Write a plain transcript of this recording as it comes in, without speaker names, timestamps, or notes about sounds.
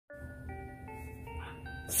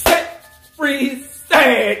Set free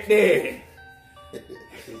Saturday.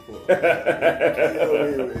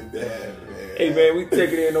 Hey man, we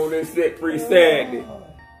taking in on this Set Free Saturday.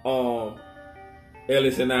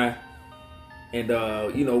 Ellis and I, and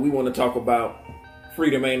you know, we want to talk about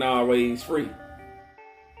freedom ain't always free.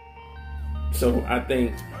 So I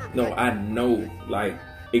think, no, I know, like,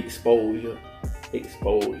 exposure is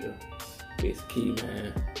key,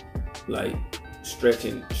 man. Like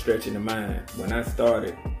stretching the mind. When I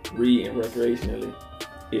started reading recreationally,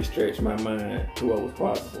 it stretched my mind to what was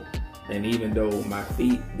possible. And even though my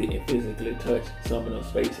feet didn't physically touch some of those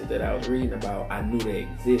spaces that I was reading about, I knew they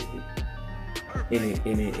existed. And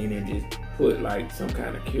it just put like some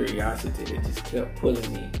kind of curiosity that just kept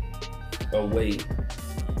pulling me away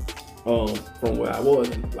from where I was.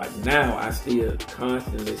 And like now, I still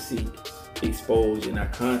constantly seek exposure, and I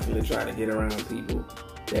constantly try to get around people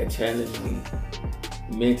that challenge me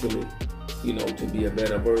mentally, you know, to be a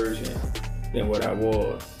better version than what I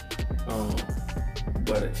was.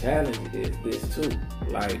 But a challenge is this too.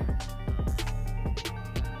 Like,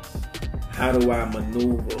 how do I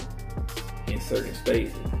maneuver in certain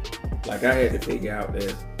spaces? Like, I had to figure out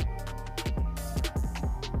that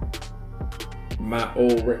my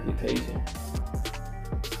old reputation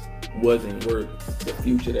wasn't worth the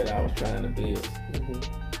future that I was trying to build.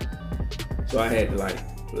 So I had to like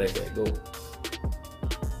let that go.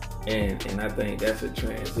 And I think that's a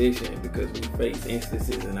transition, because we face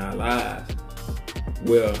instances in our lives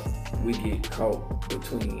where we get caught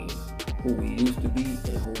between who we used to be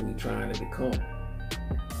and who we're trying to become.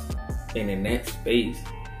 And in that space,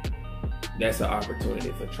 that's an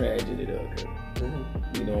opportunity for tragedy to occur.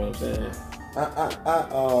 You know what I'm saying?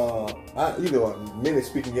 You know, many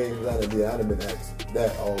speaking games I'd have been asked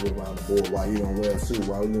that all around the board. Why you don't wear a suit?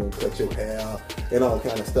 Why you don't cut your hair? And all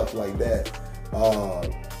kind of stuff like that.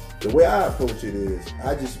 The way I approach it is,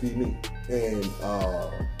 I just be me, and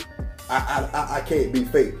I can't be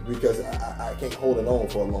fake, because I can't hold it on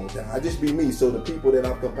for a long time. I just be me. So the people that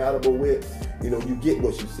I'm compatible with, you know, you get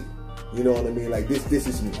what you see. You know what I mean? Like this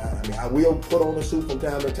is me. I mean, I will put on a suit from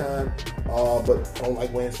time to time, but I don't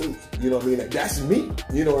like wearing suits. You know what I mean? Like, that's me.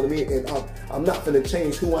 You know what I mean? And I'm not gonna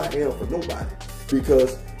change who I am for nobody,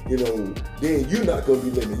 because, you know, then you're not gonna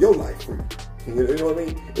be living your life free. You know what I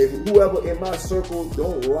mean? If whoever in my circle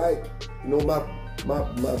don't like, you know,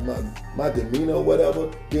 my demeanor or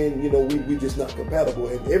whatever, then, you know, we just not compatible,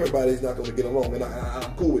 and everybody's not going to get along, and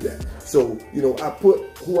I'm cool with that. So, you know, I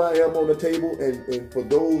put who I am on the table, and for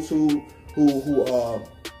those who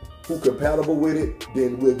compatible with it,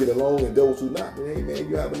 then we'll get along, and those who not, then, hey man,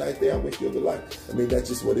 you have a nice day, I wish you a good life. I mean, that's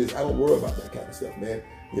just what it is. I don't worry about that kind of stuff, man.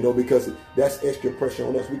 You know, because that's extra pressure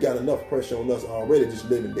on us. We got enough pressure on us already, just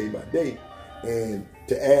living day by day. And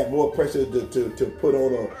to add more pressure to put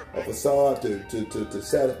on a facade to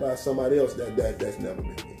satisfy somebody else, that's never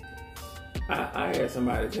been me. I had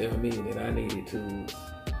somebody tell me that I needed to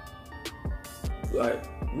like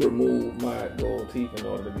remove my gold teeth in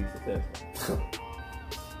order to be successful.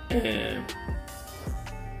 And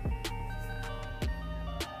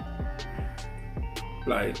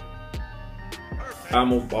like, I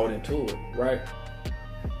almost bought into it, right?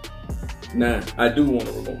 Now, I do want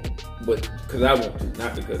to remove them, but because I want to,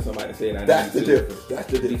 not because somebody said I That's need the to difference. That's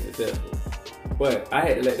the be difference. successful. But I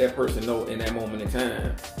had to let that person know in that moment in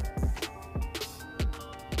time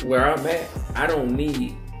where I'm at, I don't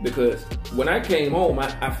need, because when I came home,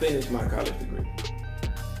 I finished my college degree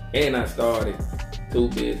and I started 2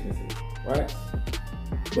 businesses, right?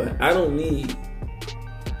 But I don't need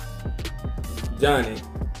Johnny,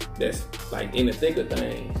 that's like in the thick of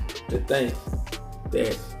things, to think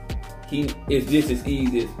that it's just as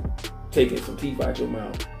easy as taking some teeth out your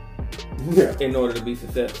mouth in order to be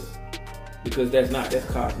successful. Because that's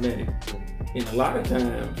cosmetic. And a lot of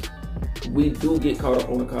times, we do get caught up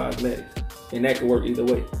on the cosmetics. And that can work either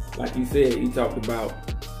way. Like you said, you talked about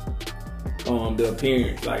the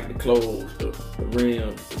appearance, like the clothes, the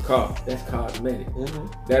rims, the car. That's cosmetic.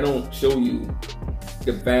 That don't show you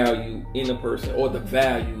the value in the person or the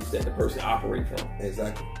values that the person operates from.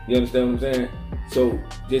 Exactly. You understand what I'm saying? So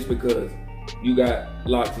just because you got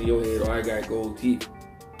locks in your head or I got gold teeth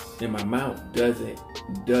in my mouth doesn't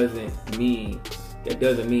mean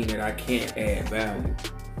that I can't add value.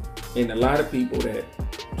 And a lot of people that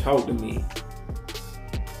talk to me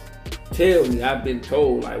tell me, I've been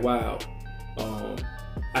told like, wow,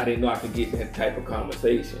 I didn't know I could get that type of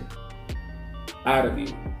conversation out of you.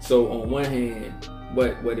 So on one hand,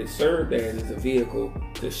 what it served as is a vehicle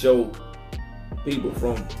to show people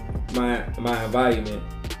from my environment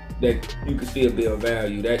that you can still build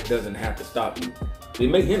value. That doesn't have to stop you It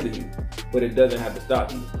may hinder you, but it doesn't have to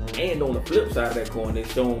stop you. And on the flip side of that coin,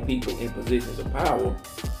 it's showing people in positions of power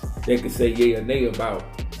that can say yay or nay about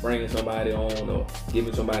bringing somebody on or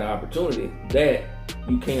giving somebody an opportunity, that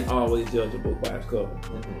you can't always judge a book by its cover.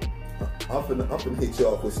 I'm finna hit you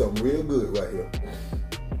off with something real good right here.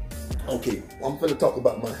 Okay, I'm finna talk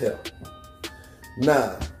about my health.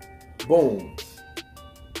 Now, boom.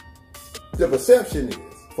 The perception is,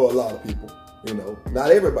 for a lot of people, you know, not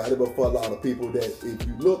everybody, but for a lot of people, that if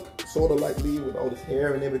you look sort of like me with all this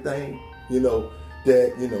hair and everything, you know,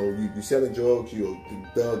 that, you know, you're selling drugs, you're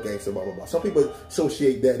a thug, gangster, blah, blah, blah. Some people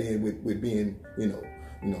associate that in with being, you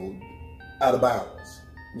know, out of bounds,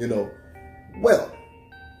 you know. Well,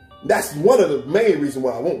 that's one of the main reasons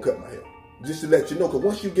why I won't cut my hair. Just to let you know, because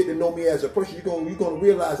once you get to know me as a person, you're gonna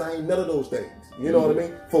realize I ain't none of those things. You know what I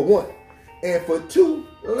mean? For one. And for two,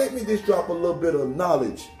 let me just drop a little bit of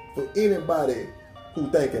knowledge for anybody who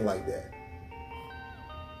thinking like that.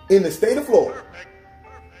 In the state of Florida,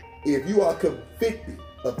 if you are convicted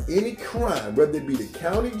of any crime, whether it be the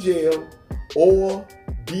county jail or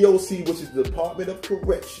DOC, which is the Department of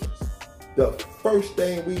Corrections, the first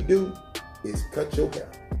thing we do is cut your hair.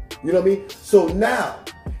 You know what I mean? So now,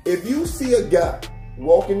 if you see a guy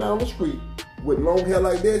walking down the street with long hair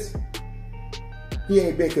like this, he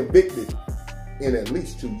ain't been convicted in at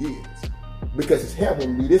least 2 years, because his hair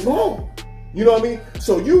won't be this long. You know what I mean?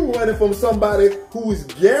 So you running from somebody who is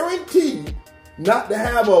guaranteed not to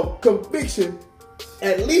have a conviction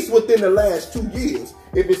at least within the last 2 years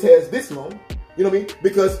if it has this long. You know what I mean?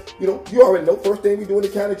 Because, you know, you already know, first thing we do in the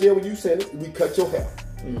county jail when you sentence, we cut your hair.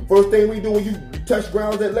 First thing we do when you touch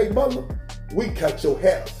grounds at Lake Butler, we cut your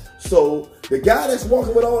hair. So the guy that's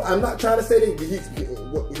walking with all, I'm not trying to say that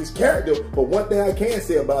his character, but one thing I can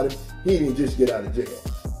say about him, he didn't just get out of jail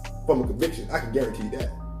from a conviction. I can guarantee that.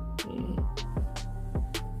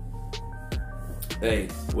 Hey,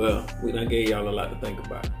 well, we done gave y'all a lot to think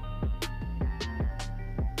about.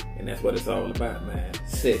 And that's what it's all about, man.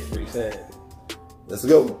 Set Free Saturday. Let's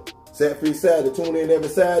go. Set Free Saturday. Tune in every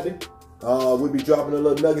Saturday. We'll be dropping a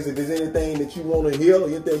little nuggets. If there's anything that you want to hear or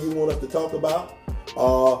anything you want us to talk about,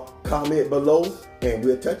 comment below and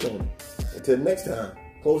we'll touch on it. Until next time,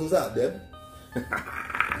 close us out, Devin.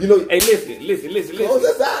 You know, hey, listen. Close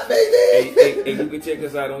us out, baby. Hey, you can check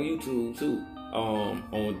us out on YouTube too.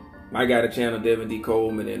 On I got a channel, Devin D.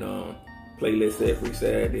 Coleman, and playlist Set Free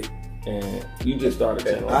Saturday. And you just started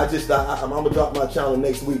a channel. I'm gonna drop my channel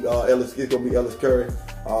next week. Ellis, it's gonna be Ellis Curry.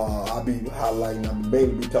 I'll be highlighting. I'm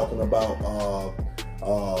mainly be talking about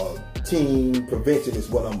teen prevention is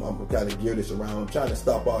what I'm kind of geared this around. I'm trying to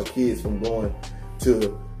stop our kids from going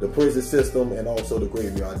to the prison system and also the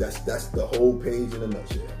graveyard. That's the whole page in a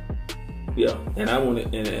nutshell. Yeah, and I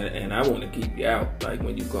want to keep you out. Like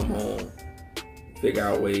when you come home, figure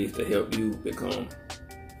out ways to help you become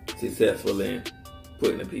successful in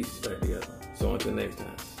putting the pieces back together. So until next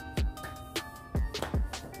time.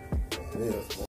 Yeah.